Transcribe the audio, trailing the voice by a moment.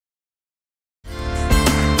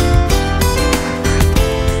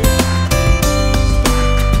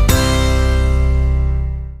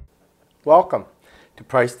Welcome to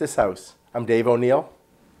Price This House. I'm Dave O'Neil.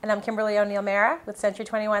 And I'm Kimberly O'Neil Mara with Century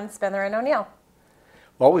 21 Spindler and O'Neil.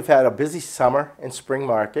 Well, we've had a busy summer and spring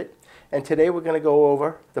market, and today we're going to go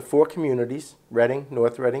over the 4 communities, Reading,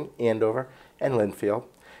 North Reading, Andover, and Lynnfield,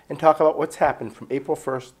 and talk about what's happened from April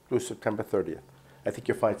 1st through September 30th. I think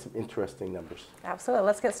you'll find some interesting numbers. Absolutely.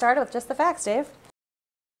 Let's get started with just the facts, Dave.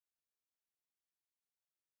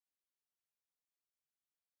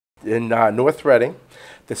 In North Reading,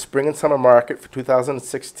 the spring and summer market for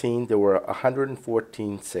 2016, there were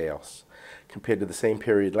 114 sales compared to the same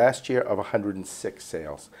period last year of 106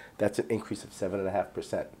 sales. That's an increase of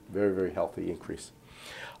 7.5%. Very, very healthy increase.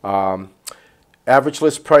 Average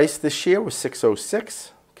list price this year was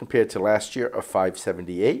 $606 compared to last year of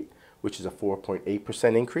 $578, which is a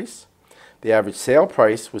 4.8% increase. The average sale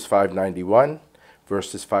price was $591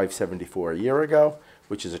 versus $574 a year ago,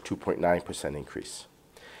 which is a 2.9% increase.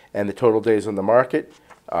 And the total days on the market,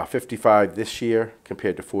 55 this year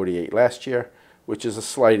compared to 48 last year, which is a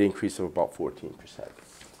slight increase of about 14%.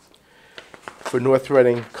 For North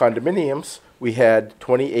Reading condominiums, we had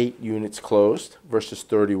 28 units closed versus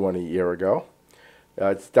 31 a year ago.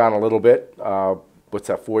 It's down a little bit. What's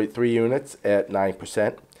that, 43 units at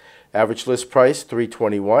 9%. Average list price,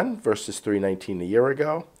 $321 versus $319 a year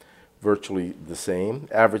ago, virtually the same.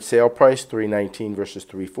 Average sale price, $319 versus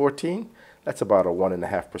 $314. That's about a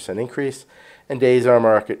 1.5% increase. And days on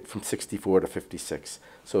market from 64 to 56.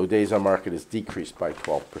 So days on market is decreased by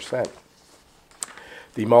 12%.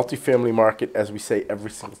 The multifamily market, as we say every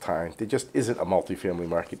single time, there just isn't a multifamily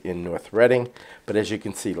market in North Reading. But as you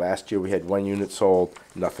can see, last year we had 1 unit sold,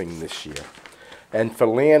 nothing this year. And for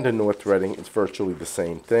land in North Reading, it's virtually the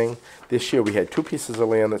same thing. This year we had 2 pieces of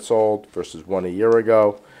land that sold versus 1 a year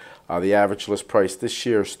ago. The average list price this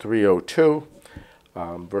year is $302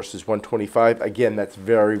 versus $125. Again, that's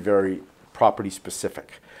very, very property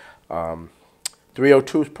specific.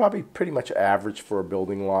 302 is probably pretty much average for a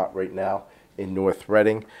building lot right now in North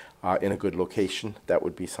Reading in a good location. That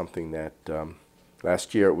would be something that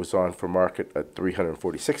last year it was on for market at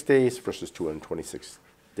 346 days versus 226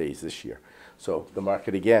 days this year. So the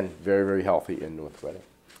market, again, very, very healthy in North Reading.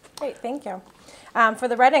 Great, thank you. For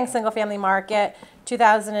the Reading single-family market,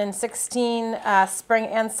 2016 spring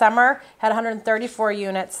and summer had 134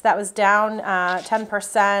 units. That was down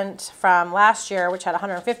 10% from last year, which had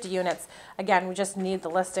 150 units. Again, we just need the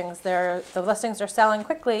listings there. The listings are selling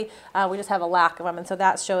quickly. We just have a lack of them, and so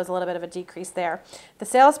that shows a little bit of a decrease there. The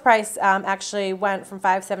sales price actually went from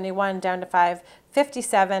 $571 down to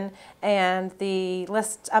 $557, and the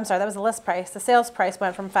list, I'm sorry, that was the list price. The sales price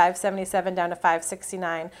went from $577 down to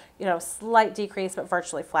 $569. You know, slight decrease, but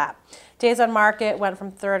virtually flat. Days on market went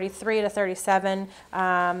from 33 to 37.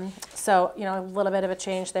 So, you know, a little bit of a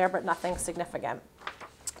change there, but nothing significant.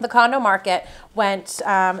 The condo market went,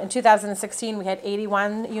 in 2016, we had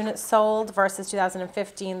 81 units sold versus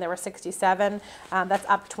 2015, there were 67. That's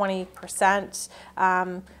up 20%.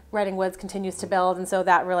 Reading Woods continues to build, and so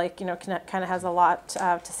that really, you know, kind of has a lot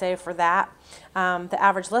to say for that. The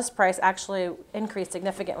average list price actually increased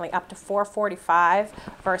significantly, up to $445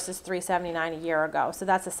 versus $379 a year ago. So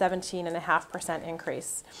that's a 17.5%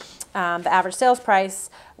 increase. The average sales price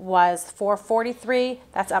was $443.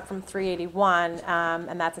 That's up from $381,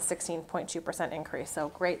 and that's a 16.2% increase. So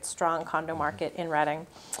great, strong condo market in Reading.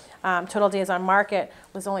 Total days on market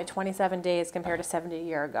was only 27 days compared to 70 a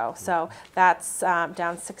year ago. So that's down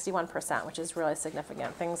 61%, which is really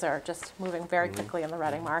significant. Things are just moving very quickly in the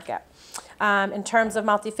Reading market. In terms of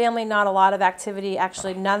multifamily, not a lot of activity.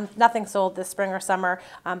 Actually, nothing sold this spring or summer.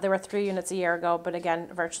 There were 3 units a year ago, but again,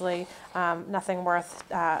 virtually nothing worth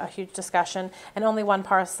a huge discussion. And only 1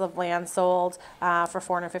 parcel of land sold for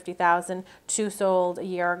 $450,000. 2 sold a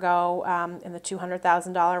year ago in the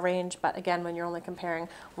 $200,000 range. But again, when you're only comparing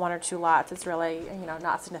 1 or 2 lots, it's really, you know,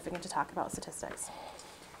 not significant to talk about statistics.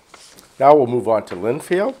 Now we'll move on to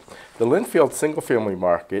Lynnfield. The Lynnfield single-family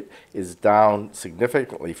market is down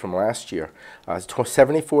significantly from last year.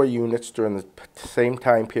 74 units during the same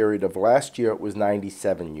time period of last year. It was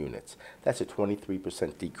 97 units. That's a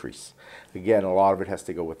 23% decrease. Again, a lot of it has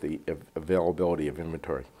to go with the availability of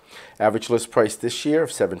inventory. Average list price this year of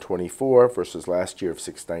 $724 versus last year of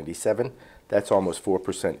 $697. That's almost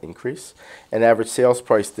 4% increase. And average sales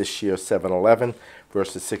price this year $711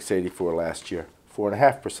 versus $684 last year.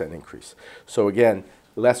 4.5% increase. So again,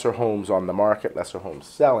 lesser homes on the market, lesser homes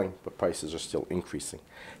selling, but prices are still increasing.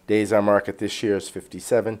 Days on market this year is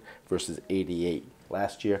 57 versus 88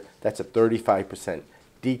 last year. That's a 35%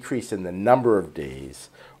 decrease in the number of days,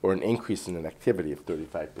 or an increase in an activity of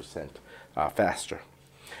 35% faster.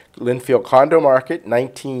 Lynnfield condo market,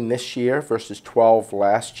 19 this year versus 12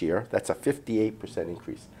 last year. That's a 58%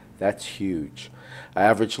 increase. That's huge.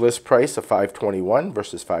 Average list price of $521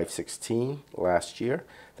 versus $516 last year.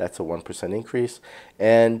 That's a 1% increase.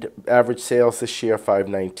 And average sales this year,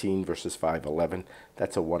 $519 versus $511.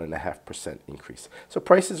 That's a 1.5% increase. So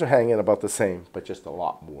prices are hanging about the same, but just a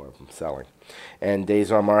lot more of them selling. And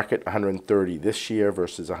days on market, 130 this year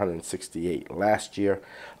versus 168 last year.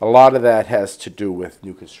 A lot of that has to do with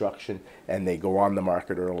new construction, and they go on the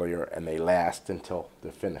market earlier and they last until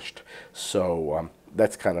they're finished. So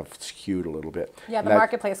that's kind of skewed a little bit. Yeah, the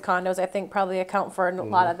marketplace condos, I think, probably account for a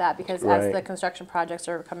lot of that because as the construction projects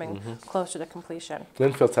are coming closer to completion.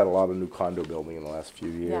 Lynnfield's had a lot of new condo building in the last few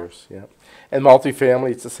years. Yeah. And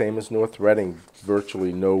multifamily, it's the same as North Reading.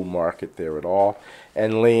 Virtually no market there at all.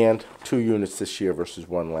 And land, 2 units this year versus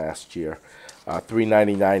 1 last year.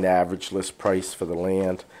 $399 average list price for the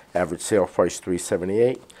land. Average sale price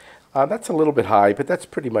 $378. That's a little bit high, but that's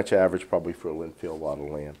pretty much average probably for a Lynnfield lot of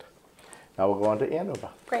land. Now we'll go on to Andover.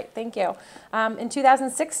 Great, thank you. In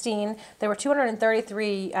 2016, there were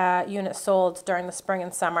 233 units sold during the spring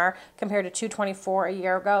and summer compared to 224 a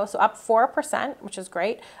year ago, so up 4%, which is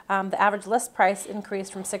great. The average list price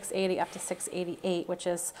increased from $680 up to $688, which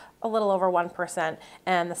is a little over 1%,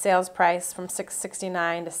 and the sales price from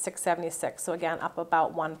 $669 to $676, so again, up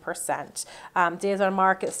about 1%. Days on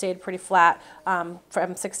market stayed pretty flat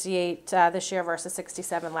from 68 this year versus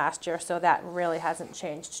 67 last year, so that really hasn't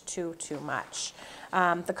changed too much.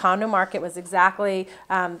 The condo market was exactly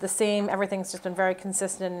the same. Everything's just been very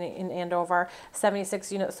consistent in Andover.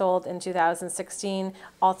 76 units sold in 2016,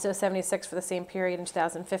 also 76 for the same period in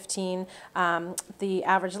 2015. The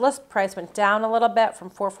average list price went down a little bit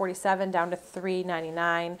from $447 down to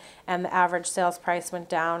 $399, and the average sales price went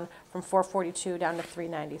down from $442 down to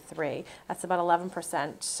 $393. That's about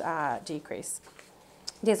 11% decrease.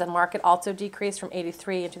 Days on market also decreased from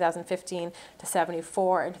 83 in 2015 to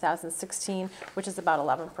 74 in 2016, which is about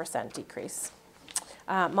 11% decrease.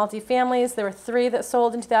 Multifamilies, there were 3 that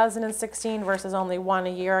sold in 2016 versus only 1 a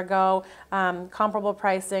year ago. Comparable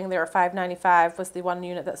pricing, there were $595 was the 1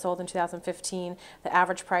 unit that sold in 2015. The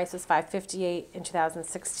average price was $558 in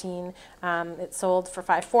 2016. It sold for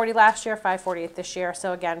 $540 last year, $548 this year.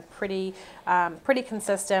 So again, pretty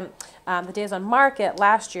consistent. The days on market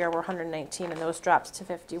last year were 119, and those dropped to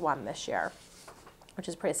 51 this year, which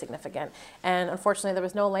is pretty significant. And unfortunately, there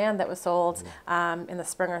was no land that was sold in the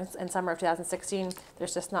spring and summer of 2016.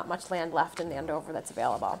 There's just not much land left in Andover that's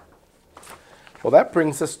available. Well, that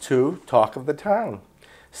brings us to Talk of the Town.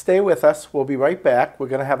 Stay with us. We'll be right back. We're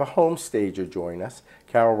going to have a home stager join us,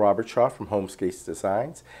 Carol Robertshaw from Homescapes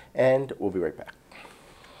Designs, and we'll be right back.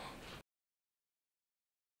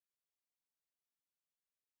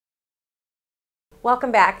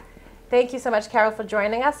 Welcome back. Thank you so much, Carol, for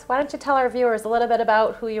joining us. Why don't you tell our viewers a little bit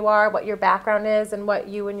about who you are, what your background is, and what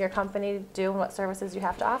you and your company do, and what services you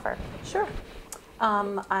have to offer? Sure.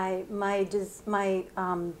 My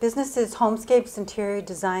business is Homescapes Interior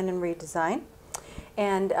Design and Redesign,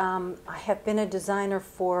 and I have been a designer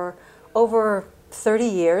for over 30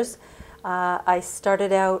 years. I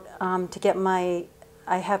started out to get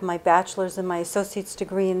I have my bachelor's and my associate's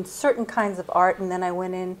degree in certain kinds of art, and then I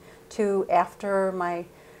went into, after my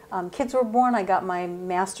kids were born, I got my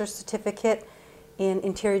master's certificate in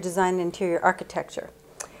interior design and interior architecture,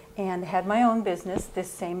 and had my own business,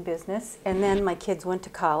 this same business. And then my kids went to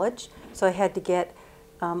college, so I had to get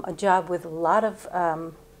a job with a lot of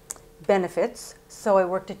benefits. So I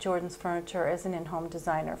worked at Jordan's Furniture as an in-home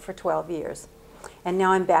designer for 12 years. And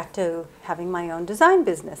now I'm back to having my own design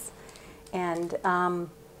business. And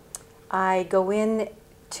I go in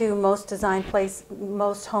to most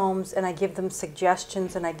most homes, and I give them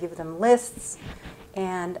suggestions, and I give them lists,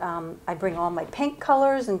 and I bring all my paint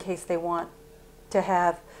colors in case they want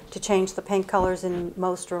to change the paint colors in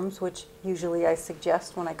most rooms, which usually I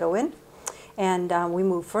suggest when I go in. And we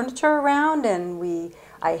move furniture around, and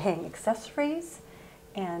I hang accessories,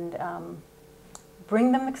 and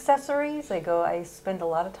bring them accessories. I spend a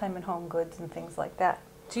lot of time in home goods and things like that.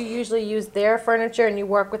 Do you usually use their furniture and you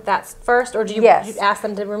work with that first, or do you, Yes. you ask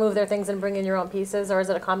them to remove their things and bring in your own pieces, or is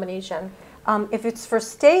it a combination? If it's for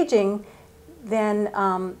staging, then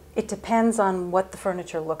it depends on what the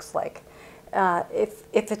furniture looks like. If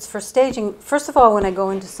it's for staging, first of all, when I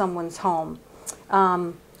go into someone's home,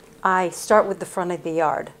 I start with the front of the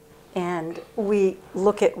yard, and we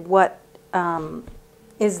look at what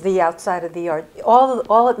is the outside of the yard.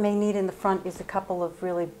 All it may need in the front is a couple of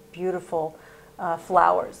really beautiful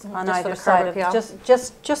flowers on Just for either the side curb of appeal.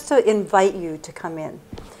 just to invite you to come in.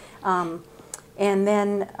 And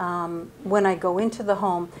then when I go into the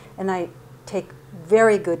home, and I take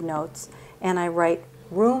very good notes, and I write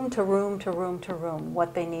room to room to room to room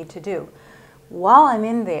what they need to do. while I'm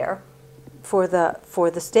in there for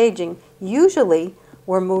the staging, usually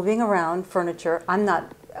we're moving around furniture. I'm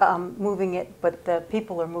not moving it, but the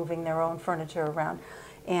people are moving their own furniture around,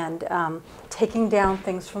 and taking down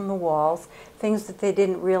things from the walls, things that they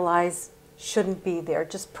didn't realize shouldn't be there,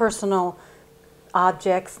 just personal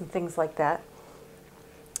objects and things like that.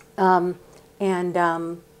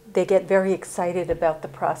 They get very excited about the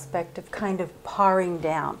prospect of kind of paring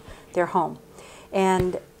down their home.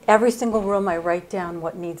 And every single room I write down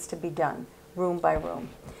what needs to be done, room by room.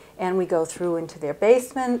 And we go through into their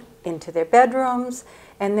basement, into their bedrooms,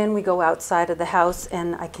 and then we go outside of the house,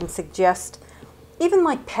 and I can suggest even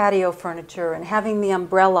like patio furniture and having the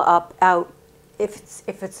umbrella up out, if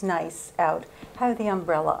it's nice out, have the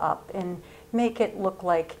umbrella up and make it look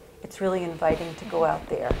like it's really inviting to go out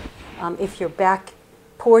there. If your back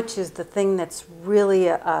porch is the thing that's really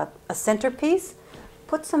a centerpiece,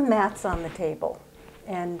 put some mats on the table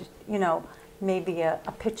and, you know, maybe a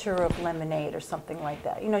pitcher of lemonade or something like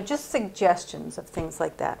that. You know, just suggestions of things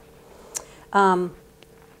like that.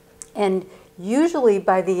 And usually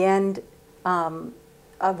by the end,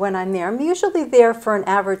 when I'm there, I'm usually there for an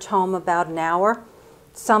average home about an hour.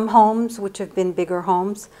 Some homes, which have been bigger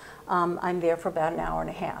homes, I'm there for about an hour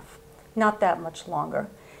and a half. Not that much longer.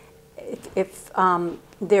 If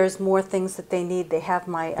there's more things that they need, they have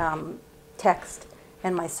my text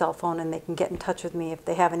and my cell phone, and they can get in touch with me if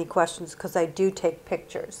they have any questions, because I do take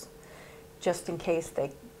pictures, just in case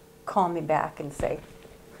they call me back and say,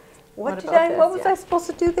 what was I supposed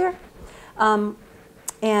to do there?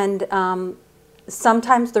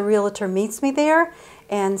 Sometimes the realtor meets me there,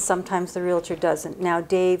 and sometimes the realtor doesn't. Now,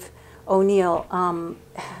 Dave O'Neil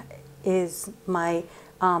is my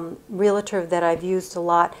realtor that I've used a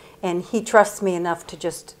lot, and he trusts me enough to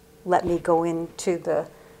just let me go into the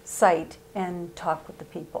site and talk with the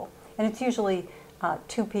people. And it's usually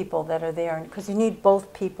 2 people that are there, because you need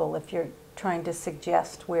both people if you're trying to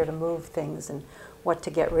suggest where to move things and what to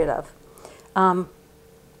get rid of.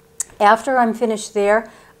 After I'm finished there,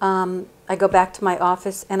 I go back to my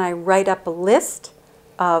office and I write up a list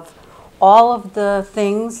of all of the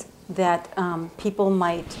things that people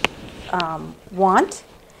might want,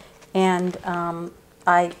 and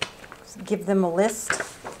I give them a list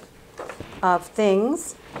of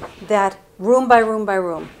things that room by room by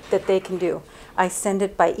room that they can do. I send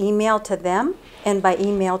it by email to them and by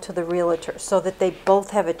email to the realtor, so that they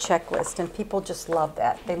both have a checklist, and people just love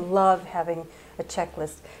that. They love having a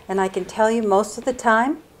checklist. And I can tell you, most of the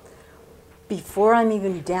time, before I'm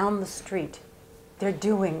even down the street, they're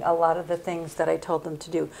doing a lot of the things that I told them to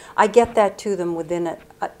do. I get that to them within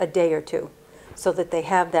a day or two, so that they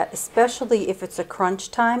have that, especially if it's a crunch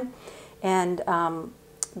time, and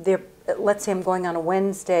let's say I'm going on a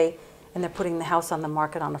Wednesday and they're putting the house on the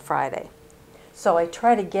market on a Friday. So I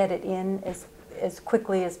try to get it in as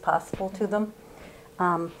quickly as possible to them.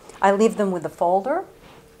 I leave them with a folder,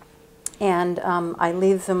 and I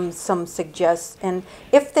leave them some suggestions. And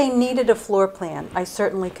if they needed a floor plan, I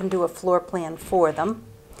certainly can do a floor plan for them.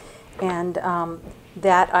 And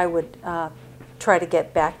that I would try to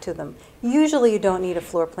get back to them. Usually you don't need a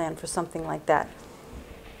floor plan for something like that.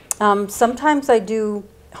 Sometimes I do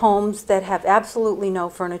homes that have absolutely no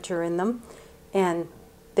furniture in them, and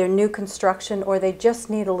they're new construction, or they just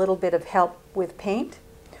need a little bit of help with paint,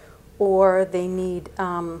 or they need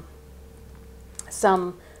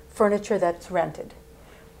some furniture that's rented.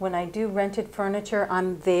 When I do rented furniture,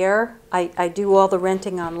 I'm there. I do all the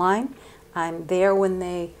renting online. I'm there when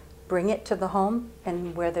they bring it to the home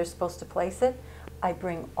and where they're supposed to place it. I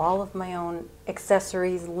bring all of my own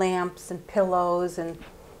accessories, lamps and pillows, and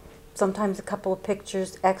sometimes a couple of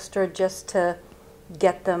pictures extra, just to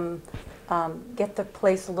get them, get the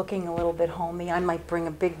place looking a little bit homey. I might bring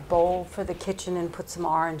a big bowl for the kitchen and put some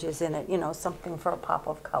oranges in it, you know, something for a pop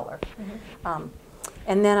of color. Mm-hmm.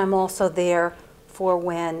 And then I'm also there for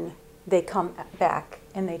when they come back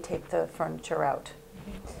and they take the furniture out.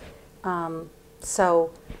 Mm-hmm.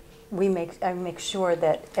 So I make sure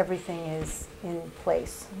that everything is in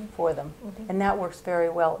place for them. Mm-hmm. And that works very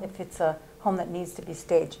well if it's a home that needs to be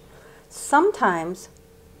staged. Sometimes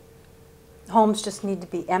homes just need to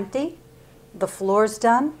be empty, the floors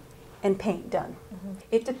done, and paint done. Mm-hmm.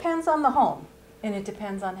 It depends on the home, and it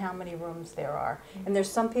depends on how many rooms there are. Mm-hmm. And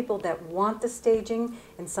there's some people that want the staging,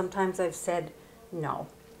 and sometimes I've said, no,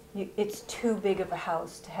 it's too big of a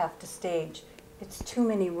house to have to stage. It's too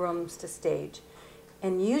many rooms to stage.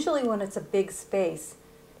 And usually when it's a big space,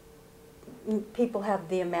 people have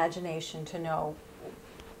the imagination to know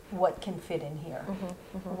what can fit in here,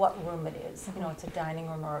 what room it is. You know, it's a dining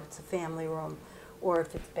room or it's a family room, or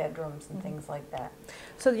if it's bedrooms and things like that.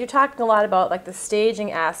 So you're talking a lot about like the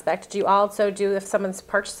staging aspect. Do you also do, if someone's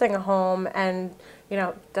purchasing a home and, you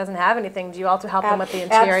know, doesn't have anything, do you also help them with the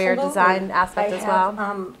interior design aspect as well?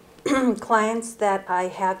 I have clients that I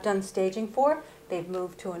have done staging for. They've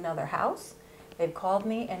moved to another house. They've called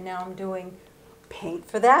me, and now I'm doing paint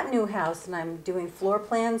for that new house, and I'm doing floor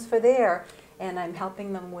plans for there, and I'm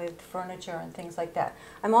helping them with furniture and things like that.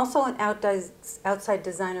 I'm also an outside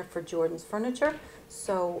designer for Jordan's Furniture,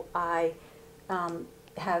 so I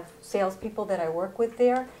have salespeople that I work with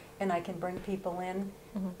there, and I can bring people in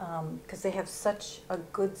because they have such a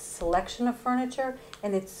good selection of furniture,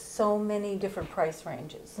 and it's so many different price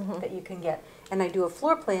ranges that you can get. And I do a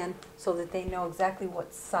floor plan so that they know exactly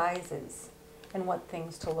what sizes and what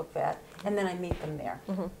things to look at, and then I meet them there.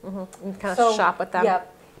 And kind of shop with them.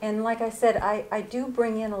 Yep. And like I said, I do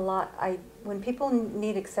bring in a lot. When people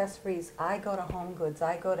need accessories, I go to Home Goods.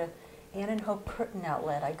 I go to Ann and Hope Curtain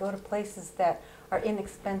Outlet. I go to places that are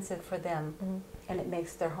inexpensive for them, and it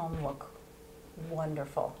makes their home look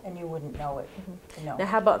wonderful, and you wouldn't know it. No. Now,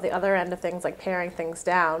 how about the other end of things, like paring things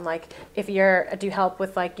down? Like, if do you help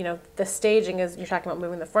with, like, you know, the staging is, you're talking about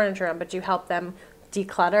moving the furniture around, but do you help them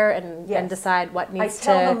declutter and decide what needs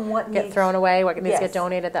to get thrown away, what needs to get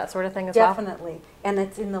donated, that sort of thing as well? Definitely, and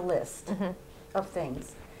it's in the list of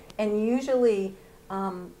things. And usually,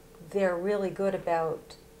 they're really good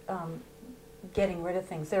about getting rid of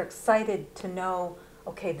things. They're excited to know,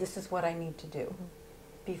 okay, this is what I need to do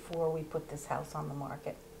before we put this house on the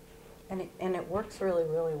market. And it works really,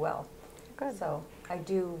 really well. Good. So I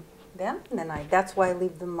do them, and then that's why I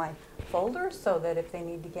leave them my folder, so that if they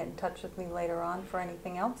need to get in touch with me later on for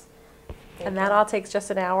anything else. And that all takes just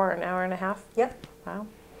an hour and a half? Yep. Wow.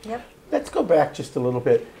 Yep. Let's go back just a little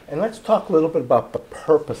bit, and let's talk a little bit about the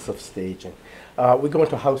purpose of staging. We go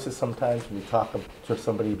into houses sometimes, and we talk to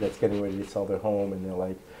somebody that's getting ready to sell their home, and they're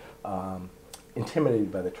like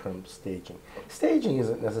intimidated by the term staging. Staging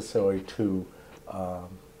isn't necessarily to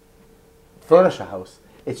furnish a house.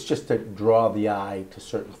 It's just to draw the eye to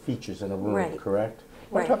certain features in a room, Right. correct?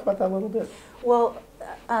 Want to talk about that a little bit? Well,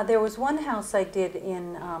 there was one house I did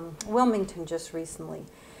in Wilmington just recently,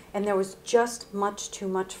 and there was just much too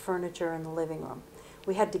much furniture in the living room.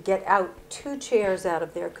 We had to get out 2 chairs out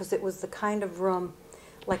of there because it was the kind of room,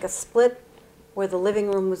 like a split where the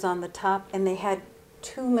living room was on the top, and they had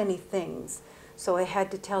too many things. So I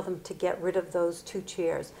had to tell them to get rid of those 2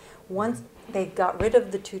 chairs. Once they got rid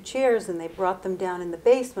of the 2 chairs and they brought them down in the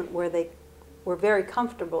basement where they were very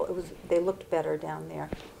comfortable, they looked better down there.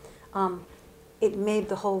 It made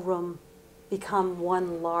the whole room become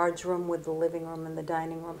one large room with the living room and the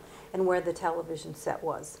dining room and where the television set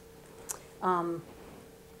was.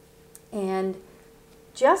 And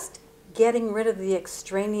just getting rid of the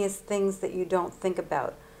extraneous things that you don't think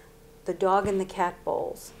about. The dog and the cat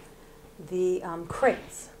bowls, the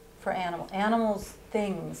crates for animals,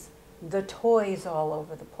 things, the toys all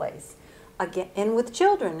over the place. Again, and with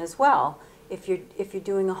children as well. If you're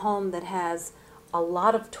doing a home that has a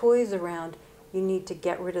lot of toys around, you need to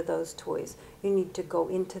get rid of those toys. You need to go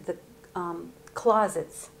into the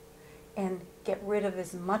closets and get rid of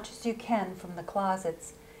as much as you can from the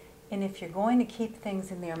closets. And if you're going to keep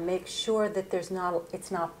things in there, make sure that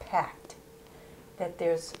it's not packed, that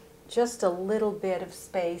there's just a little bit of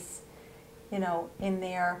space, you know, in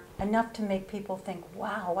there, enough to make people think,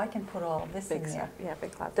 wow, I can put all of this in there. Yeah,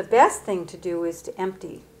 big closet. The best thing to do is to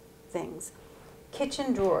empty things.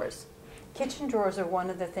 Kitchen drawers. Kitchen drawers are one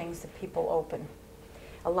of the things that people open.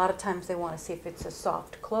 A lot of times they want to see if it's a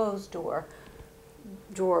soft closed drawer,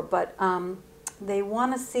 but they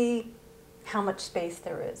want to see how much space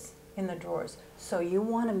there is in the drawers. So you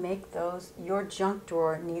want to make those, your junk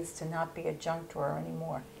drawer needs to not be a junk drawer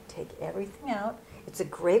anymore. Take everything out. It's a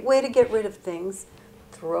great way to get rid of things.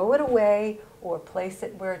 Throw it away or place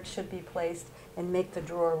it where it should be placed and make the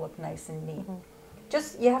drawer look nice and neat.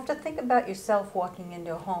 Just, you have to think about yourself walking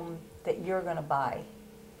into a home that you're going to buy.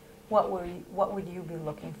 What would you be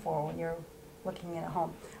looking for when you're looking at a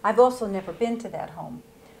home? I've also never been to that home,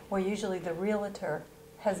 where usually the realtor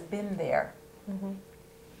has been there,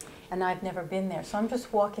 and I've never been there. So I'm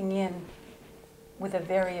just walking in with a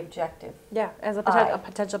very objective. Yeah, as a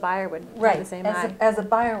potential buyer would have the same eye. As a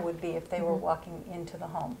buyer would be if they were walking into the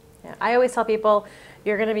home. Yeah, I always tell people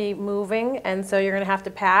you're going to be moving, and so you're going to have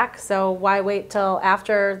to pack. So why wait till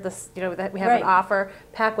after this? You know that we have an offer.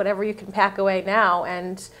 Pack whatever you can pack away now,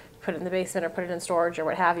 and put it in the basement or put it in storage or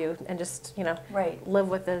what have you, and just live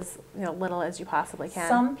with as little as you possibly can.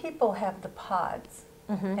 Some people have the pods,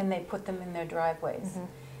 and they put them in their driveways,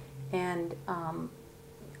 and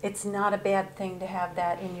it's not a bad thing to have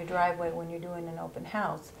that in your driveway when you're doing an open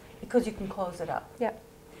house, because you can close it up. Yep.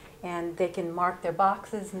 And they can mark their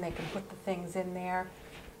boxes and they can put the things in there.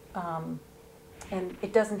 And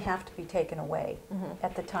it doesn't have to be taken away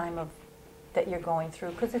at the time that you're going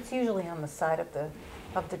through, because it's usually on the side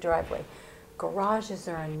of the driveway. Garages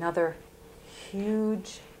are another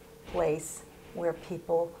huge place where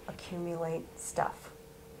people accumulate stuff.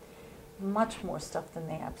 Much more stuff than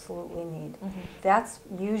they absolutely need. That's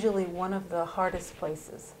usually one of the hardest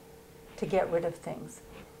places to get rid of things,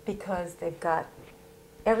 because they've got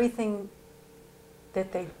everything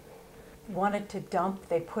that they wanted to dump,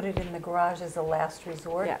 they put it in the garage as a last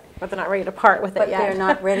resort. Yeah, but they're not ready to part with it But yet. they're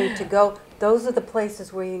not ready to go. Those are the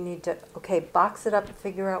places where you need to, okay, box it up,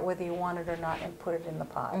 figure out whether you want it or not, and put it in the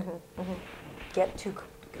pod.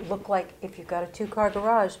 Look like, if you've got a 2-car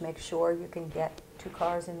garage, make sure you can get 2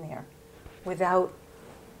 cars in there without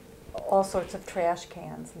all sorts of trash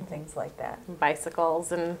cans and things like that. And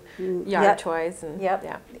bicycles and yard Yep. toys. And, Yep.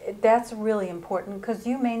 Yeah. That's really important, because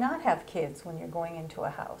you may not have kids when you're going into a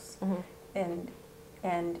house.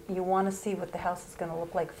 And you want to see what the house is going to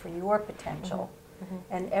look like for your potential.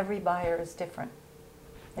 And every buyer is different.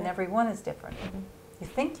 And everyone is different. You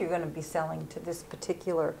think you're going to be selling to this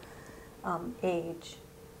particular age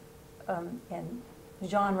and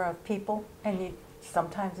genre of people, and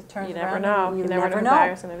sometimes it turns You around. never know. And You never know who the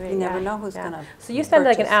buyer's going to be. You never Yeah. know who's Yeah. going to. So you spend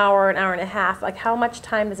like an hour and a half. Like, how much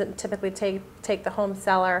time does it typically take the home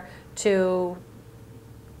seller to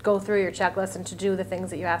go through your checklist and to do the things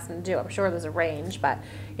that you ask them to do? I'm sure there's a range, but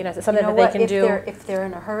you know, is it something that they can do? If they're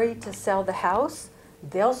in a hurry to sell the house,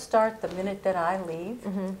 they'll start the minute that I leave,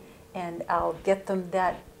 and I'll get them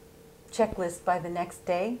that checklist by the next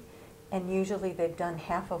day. And usually they've done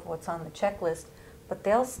half of what's on the checklist, but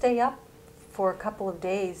they'll stay up for a couple of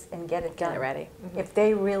days and get it done. Get it ready. If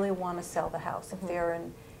they really want to sell the house, if they're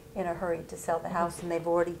in a hurry to sell the house and they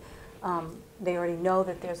already know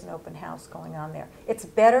that there's an open house going on there. It's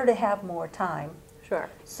better to have more time. Sure.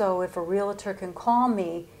 So if a realtor can call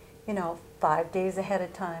me, 5 days ahead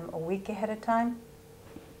of time, a week ahead of time,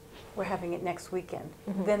 we're having it next weekend,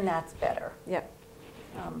 then that's better Yep.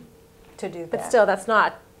 to do that. But still, that's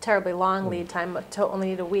not terribly long lead time. But to only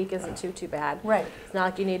need a week isn't too bad. Right. It's not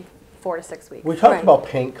like you need 4 to 6 weeks. We talked Right. about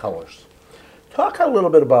paint colors. Talk a little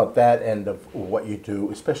bit about that end of what you do,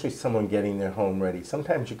 especially someone getting their home ready.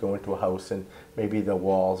 Sometimes you go into a house and maybe the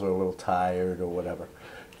walls are a little tired or whatever.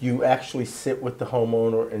 You actually sit with the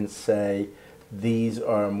homeowner and say, these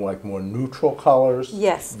are like more neutral colors.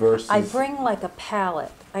 Yes. Versus. I bring like a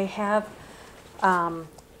palette. I have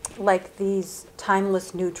like these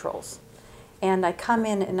timeless neutrals. And I come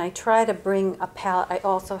in and I try to bring a palette. I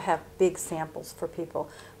also have big samples for people,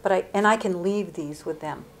 but I can leave these with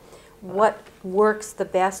them. What works the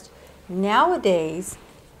best? Nowadays,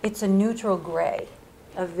 it's a neutral gray,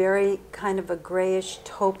 a very kind of a grayish,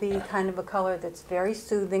 taupey kind of a color that's very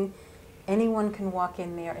soothing. Anyone can walk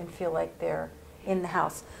in there and feel like they're in the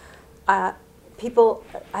house. People,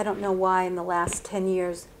 I don't know why in the last 10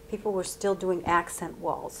 years, people were still doing accent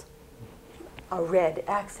walls. A red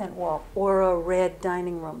accent wall or a red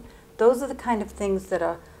dining room. Those are the kind of things that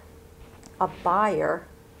a buyer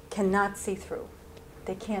cannot see through.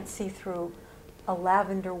 They can't see through a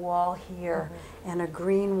lavender wall here and a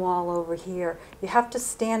green wall over here. You have to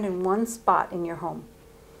stand in one spot in your home.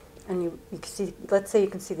 And you can see, let's say you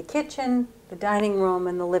can see the kitchen, the dining room,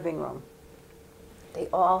 and the living room. They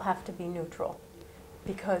all have to be neutral,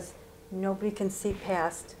 because nobody can see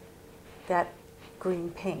past that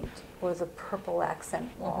green paint or the purple accent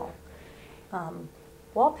wall.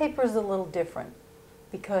 Wallpaper is a little different,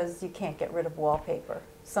 because you can't get rid of wallpaper.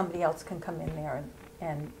 Somebody else can come in there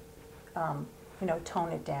and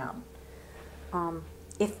tone it down.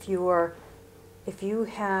 If you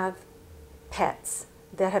have pets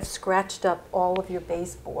that have scratched up all of your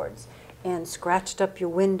baseboards and scratched up your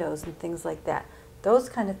windows and things like that, those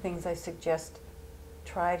kind of things I suggest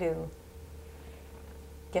try to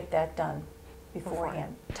get that done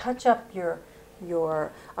beforehand. Touch up your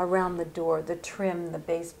around the door, the trim, the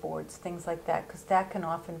baseboards, things like that, because that can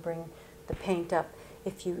often bring the paint up.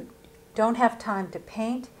 If you don't have time to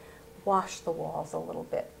paint, wash the walls a little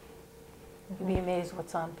bit. You'd be amazed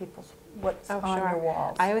what's on your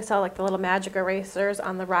walls. I always saw like the little magic erasers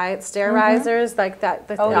on the stair risers, like that.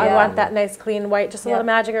 Oh, I yeah. want that nice clean white. Just a Yeah. little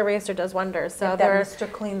magic eraser does wonders. So That they're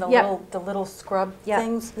Mr. Clean, the Yep. little scrub Yep.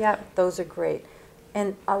 things. Yep. Those are great.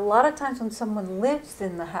 And a lot of times when someone lives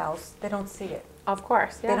in the house, they don't see it. Of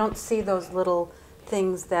course, yeah. They don't see those little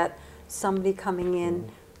things that somebody coming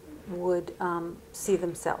in would see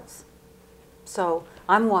themselves. So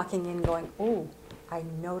I'm walking in going, ooh, I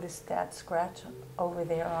noticed that scratch over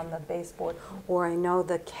there on the baseboard, or I know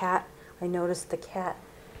the cat, I noticed the cat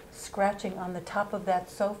scratching on the top of that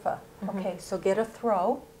sofa. Okay, so get a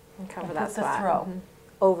throw And cover and that put the spot. throw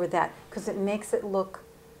over that, because it makes it look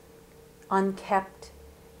unkept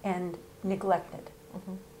and neglected.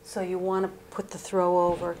 So you want to put the throw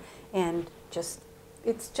over and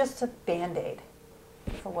it's just a Band-Aid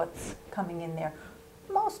for what's coming in there.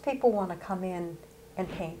 Most people want to come in and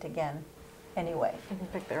paint again anyway.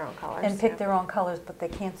 And pick their own colors. And pick their own colors, but they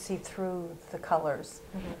can't see through the colors.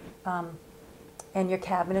 And your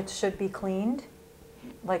cabinets should be cleaned,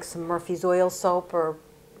 like some Murphy's oil soap or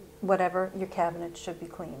whatever. Your cabinets should be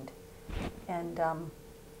cleaned. And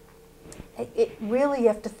it really, you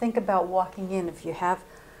have to think about walking in. If you have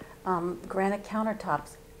granite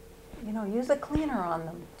countertops, you know, use a cleaner on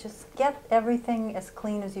them. Just get everything as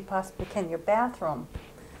clean as you possibly can. Your bathroom,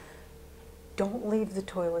 don't leave the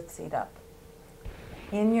toilet seat up.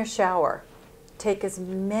 In your shower, take as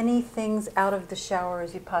many things out of the shower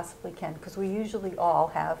as you possibly can, because we usually all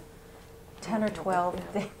have 10 or 12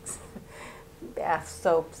 things, bath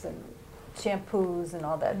soaps and shampoos and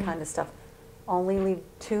all that kind of stuff. Only leave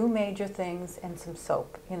 2 major things and some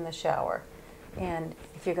soap in the shower. And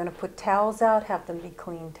if you're going to put towels out, have them be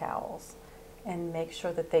clean towels. And make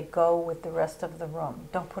sure that they go with the rest of the room.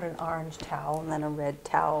 Don't put an orange towel and then a red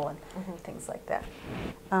towel and things like that.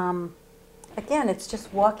 Again, it's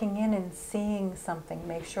just walking in and seeing something.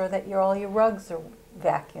 Make sure that all your rugs are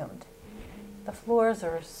vacuumed. The floors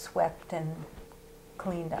are swept and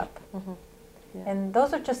cleaned up. And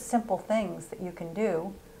those are just simple things that you can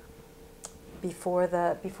do before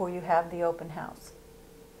you have the open house.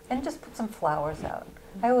 And just put some flowers out.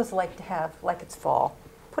 I always like to have, like it's fall,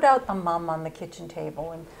 put out a mum on the kitchen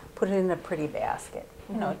table and put it in a pretty basket.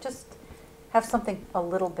 You know, just have something a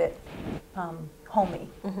little bit homey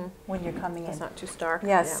when you're coming in. It's not too stark.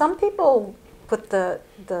 Yeah, some people put a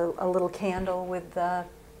little candle with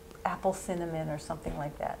apple cinnamon or something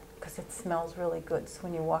like that, because it smells really good. So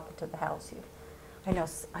when you walk into the house, I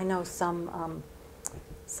know some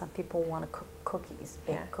people want to cook cookies,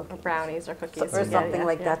 bake cookies, or brownies or cookies or something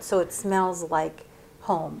like that, so it smells like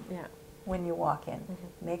home when you walk in.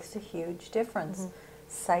 Makes a huge difference.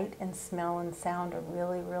 Sight and smell and sound are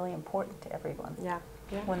really, really important to everyone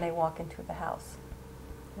when they walk into the house.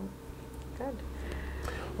 Good.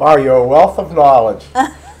 Wow, you're a wealth of knowledge.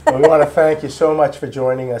 We want to thank you so much for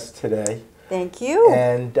joining us today. Thank you.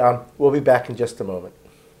 And we'll be back in just a moment.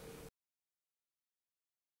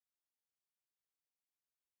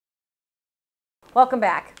 Welcome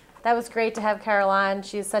back. That was great to have Carol on.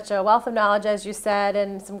 She's such a wealth of knowledge, as you said,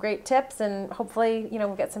 and some great tips, and hopefully, you know,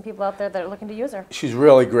 we'll get some people out there that are looking to use her. She's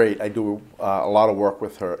really great. I do a lot of work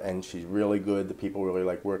with her, and she's really good. The people really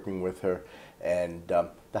like working with her, and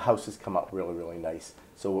the houses come out really, really nice.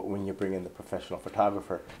 So when you bring in the professional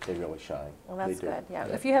photographer, they really shine. Well, that's good. Yeah.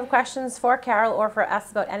 Yeah. If you have questions for Carol or for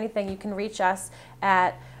us about anything, you can reach us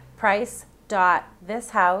at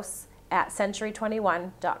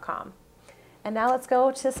price.thishouse@century21.com. And now let's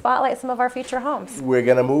go to spotlight some of our feature homes. We're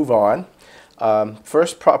going to move on.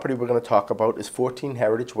 First property we're going to talk about is 14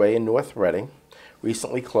 Heritage Way in North Reading,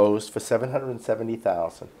 recently closed for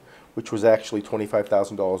 $770,000, which was actually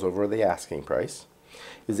 $25,000 over the asking price.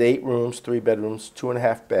 It's 8 rooms, 3 bedrooms,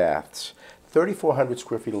 2.5 baths, 3,400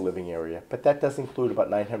 square feet of living area, but that does include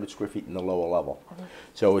about 900 square feet in the lower level.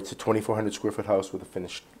 So it's a 2,400 square foot house with a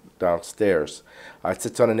finished downstairs. It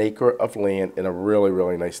sits on an acre of land in a really,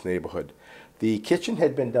 really nice neighborhood. The kitchen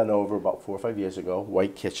had been done over about 4 or 5 years ago,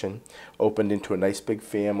 white kitchen, opened into a nice big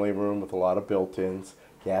family room with a lot of built-ins,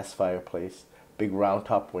 gas fireplace, big round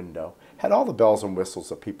top window. Had all the bells and whistles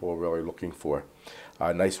that people were really looking for.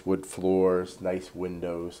 Nice wood floors, nice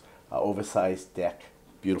windows, oversized deck,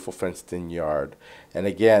 beautiful fenced-in yard. And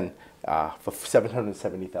again, for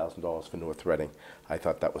 $770,000 for North Reading, I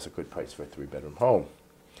thought that was a good price for a 3-bedroom home.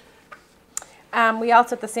 We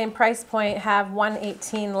also, at the same price point, have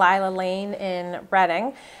 118 Lila Lane in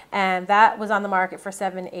Reading, and that was on the market for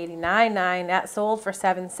 $789,900. That sold for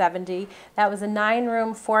 $770,000. That was a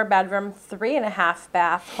 9-room, 4-bedroom, 3.5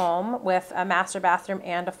 bath home with a master bathroom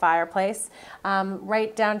and a fireplace,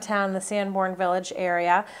 right downtown in the Sanborn Village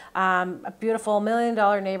area. A beautiful $1 million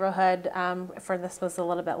neighborhood. For this was a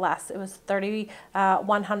little bit less. It was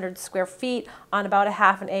 3,100 square feet on about a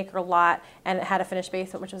half an acre lot, and it had a finished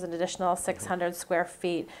basement, which was an additional $600 1,700 square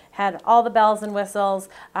feet. Had all the bells and whistles,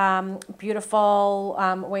 beautiful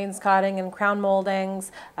wainscoting and crown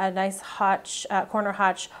moldings, a nice hutch, corner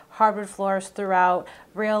hutch, hardwood floors throughout.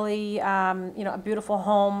 Really, a beautiful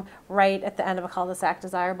home right at the end of a cul-de-sac.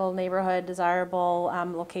 Desirable neighborhood, desirable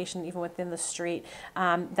location even within the street.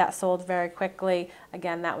 That sold very quickly.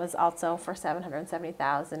 Again, that was also for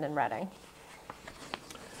 $770,000 in Reading.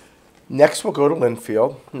 Next, we'll go to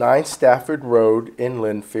Lynnfield, 9 Stafford Road in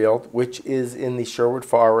Lynnfield, which is in the Sherwood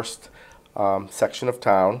Forest section of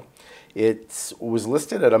town. It was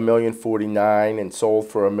listed at $1,049,000 and sold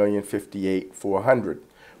for $1,058,400,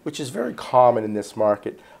 which is very common in this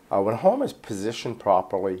market. When a home is positioned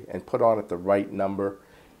properly and put on at the right number,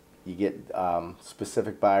 you get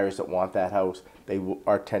specific buyers that want that house. They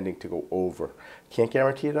are tending to go over. Can't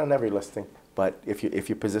guarantee it on every listing, but if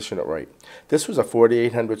you position it right. This was a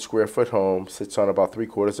 4,800 square foot home, sits on about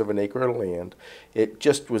 3/4 of an acre of land. It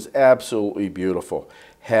just was absolutely beautiful.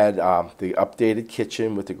 Had the updated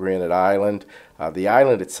kitchen with the granite island. The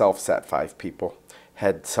island itself sat 5 people.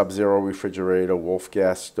 Had Sub-Zero refrigerator, Wolf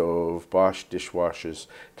gas stove, Bosch dishwashers,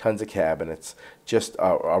 tons of cabinets. Just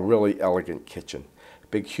a really elegant kitchen.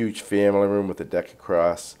 Big, huge family room with a deck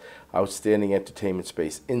across. Outstanding entertainment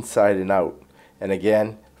space inside and out. And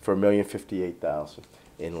again, for $1,058,000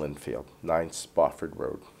 in Lynnfield, 9 Spofford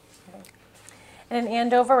Road. And in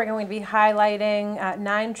Andover, we're going to be highlighting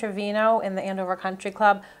 9 Trevino in the Andover Country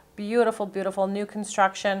Club. Beautiful, beautiful new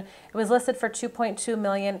construction. It was listed for $2.2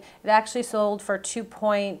 million. It actually sold for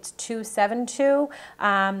 $2.272.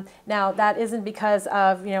 Now that isn't because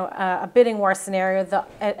of a bidding war scenario. The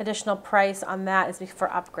additional price on that is for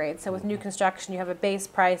upgrades. So with new construction, you have a base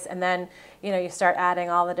price, and then you start adding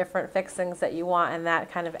all the different fixings that you want, and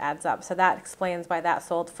that kind of adds up. So that explains why that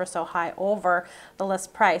sold for so high over the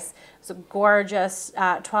list price. It's a gorgeous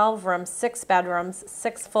 12 rooms, 6 bedrooms,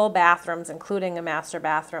 6 full bathrooms, including a master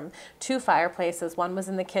bathroom, 2 fireplaces. One was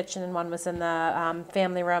in the kitchen and one was in the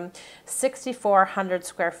family room. 6,400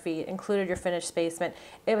 square feet, included your finished basement.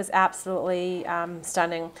 It was absolutely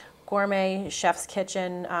stunning. Gourmet chef's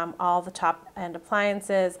kitchen, all the top-end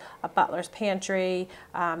appliances, a butler's pantry,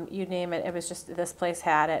 you name it. It was just, this place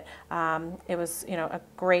had it. It was, a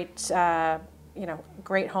great,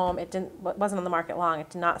 great home. It wasn't on the market long. It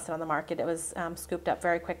did not sit on the market. It was scooped up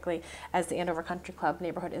very quickly, as the Andover Country Club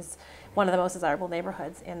neighborhood is one of the most desirable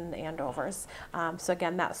neighborhoods in the Andovers. So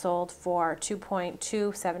again, that sold for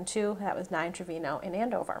 $2.272. That was 9 Trevino in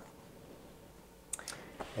Andover.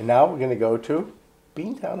 And now we're going to go to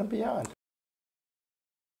Beantown and beyond.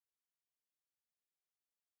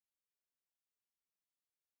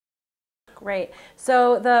 Great.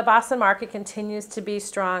 So the Boston market continues to be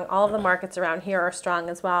strong. All of the markets around here are strong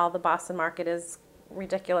as well. The Boston market is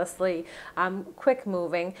ridiculously quick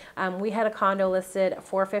moving. We had a condo listed at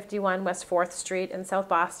 451 West 4th Street in South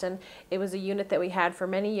Boston. It was a unit that we had for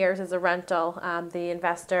many years as a rental. The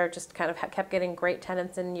investor just kind of kept getting great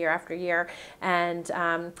tenants in year after year, and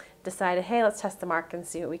decided, hey, let's test the market and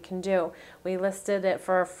see what we can do. We listed it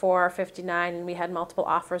for $459, and we had multiple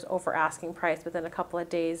offers over asking price within a couple of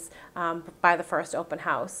days by the first open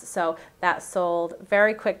house. So that sold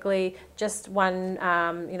very quickly. Just one,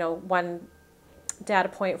 one data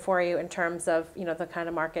point for you in terms of the kind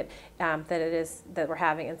of market that we're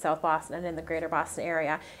having in South Boston and in the greater Boston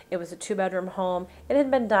area. It was a 2-bedroom home. It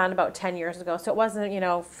had been done about 10 years ago, so it wasn't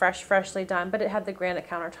freshly done, but it had the granite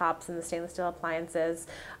countertops and the stainless steel appliances,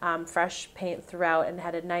 fresh paint throughout, and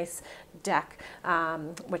had a nice deck,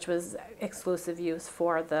 which was exclusive use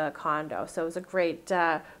for the condo. So it was a great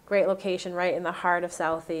location right in the heart of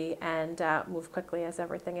Southie, and moved quickly, as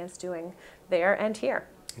everything is doing there and here.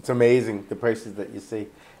 It's amazing the prices that you see.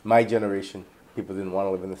 My generation, people didn't want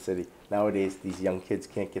to live in the city. Nowadays, these young kids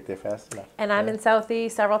can't get there fast enough. And I'm in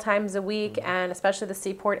Southie several times a week, and especially the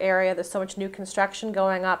Seaport area, there's so much new construction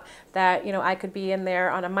going up that, I could be in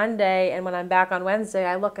there on a Monday, and when I'm back on Wednesday,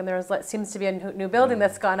 I look and there's seems to be a new building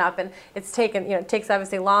that's gone up, and it's taken, it takes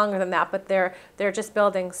obviously longer than that, but they're just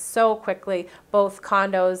building so quickly, both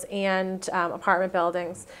condos and apartment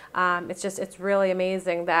buildings. It's really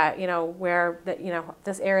amazing that,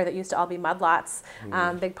 this area that used to all be mud lots,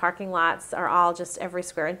 big parking lots, are all just, every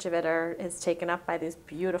square inch of it is taken up by these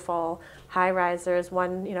beautiful high-risers,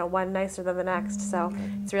 one nicer than the next. So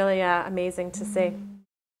it's really amazing to see.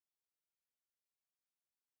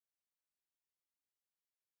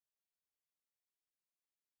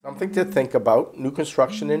 Something to think about, new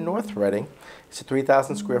construction in North Reading. It's a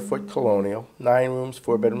 3,000 square foot colonial, 9 rooms,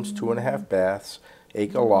 4 bedrooms, 2.5 baths,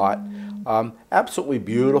 acre lot. Absolutely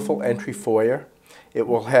beautiful entry foyer. It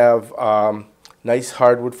will have nice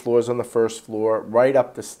hardwood floors on the first floor, right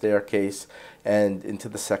up the staircase and into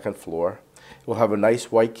the second floor. We'll have a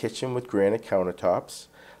nice white kitchen with granite countertops,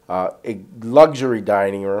 a luxury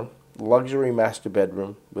dining room, luxury master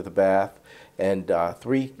bedroom with a bath, and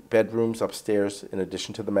 3 bedrooms upstairs in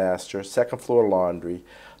addition to the master, second floor laundry.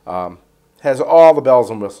 Has all the bells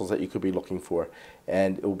and whistles that you could be looking for,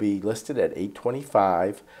 and it will be listed at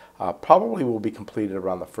 $825. Probably will be completed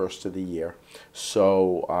around the first of the year.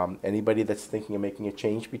 So anybody that's thinking of making a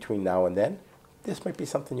change between now and then, this might be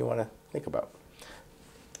something you want to think about.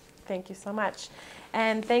 Thank you so much.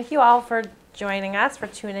 And thank you all for joining us, for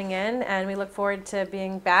tuning in, and we look forward to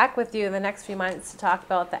being back with you in the next few months to talk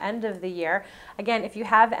about the end of the year. Again, if you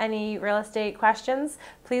have any real estate questions,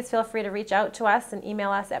 please feel free to reach out to us and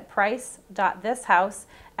email us at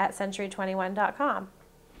price.thishouse@century21.com.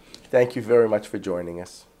 Thank you very much for joining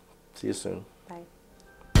us. See you soon.